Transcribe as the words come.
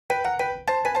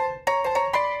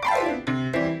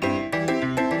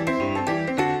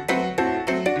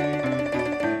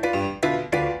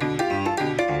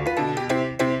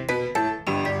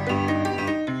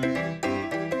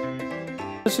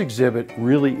This exhibit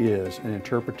really is an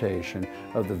interpretation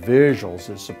of the visuals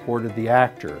that supported the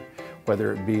actor,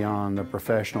 whether it be on the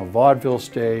professional vaudeville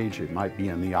stage, it might be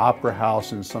in the opera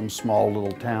house in some small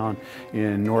little town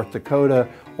in North Dakota,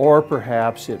 or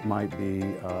perhaps it might be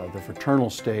the fraternal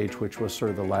stage, which was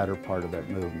sort of the latter part of that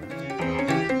movement.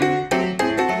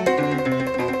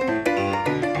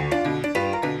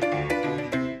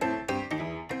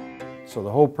 So the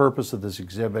whole purpose of this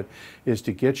exhibit is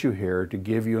to get you here, to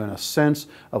give you a sense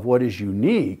of what is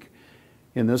unique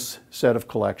in this set of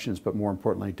collections, but more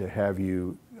importantly to have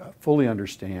you fully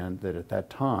understand that at that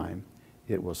time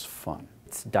it was fun.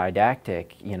 It's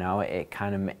didactic, you know,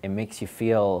 it makes you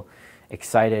feel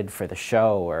excited for the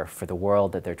show or for the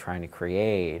world that they're trying to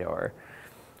create, or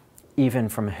even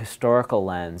from a historical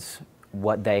lens,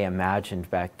 what they imagined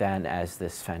back then as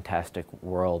this fantastic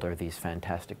world or these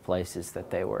fantastic places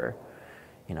that they were,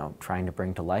 you know, trying to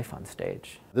bring to life on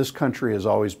stage. This country has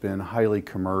always been highly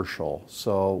commercial,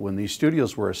 so when these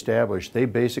studios were established, they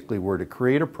basically were to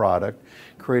create a product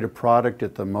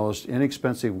at the most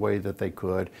inexpensive way that they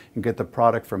could, and get the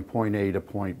product from point A to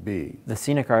point B. The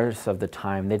scenic artists of the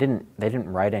time, they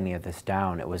didn't write any of this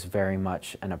down. It was very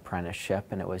much an apprenticeship,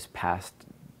 and it was passed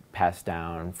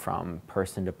down from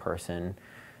person to person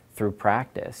through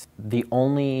practice. The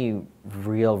only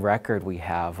real record we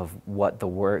have of what the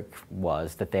work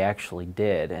was that they actually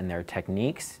did and their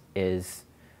techniques is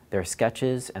their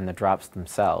sketches and the drops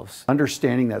themselves.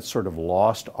 Understanding that sort of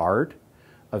lost art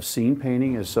of scene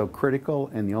painting is so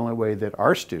critical, and the only way that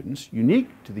our students, unique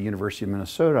to the University of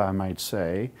Minnesota I might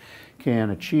say,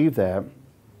 can achieve that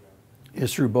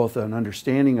is through both an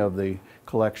understanding of the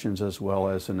collections as well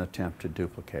as an attempt to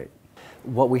duplicate.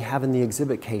 What we have in the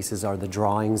exhibit cases are the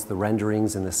drawings, the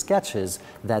renderings, and the sketches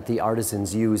that the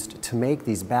artisans used to make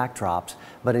these backdrops,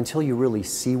 but until you really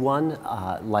see one,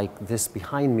 like this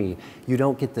behind me, you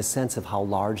don't get the sense of how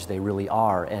large they really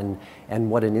are and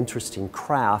what an interesting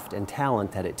craft and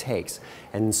talent that it takes.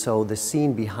 And so the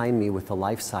scene behind me with the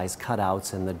life-size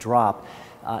cutouts and the drop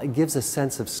it gives a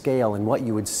sense of scale and what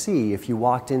you would see if you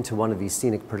walked into one of these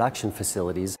scenic production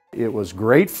facilities. It was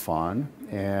great fun,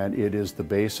 and it is the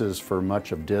basis for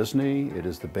much of Disney. It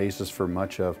is the basis for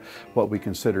much of what we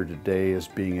consider today as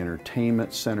being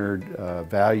entertainment-centered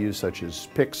values, such as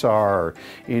Pixar or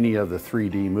any of the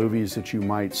 3D movies that you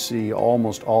might see.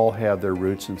 Almost all have their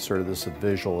roots in sort of this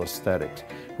visual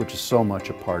aesthetic, which is so much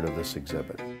a part of this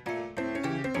exhibit.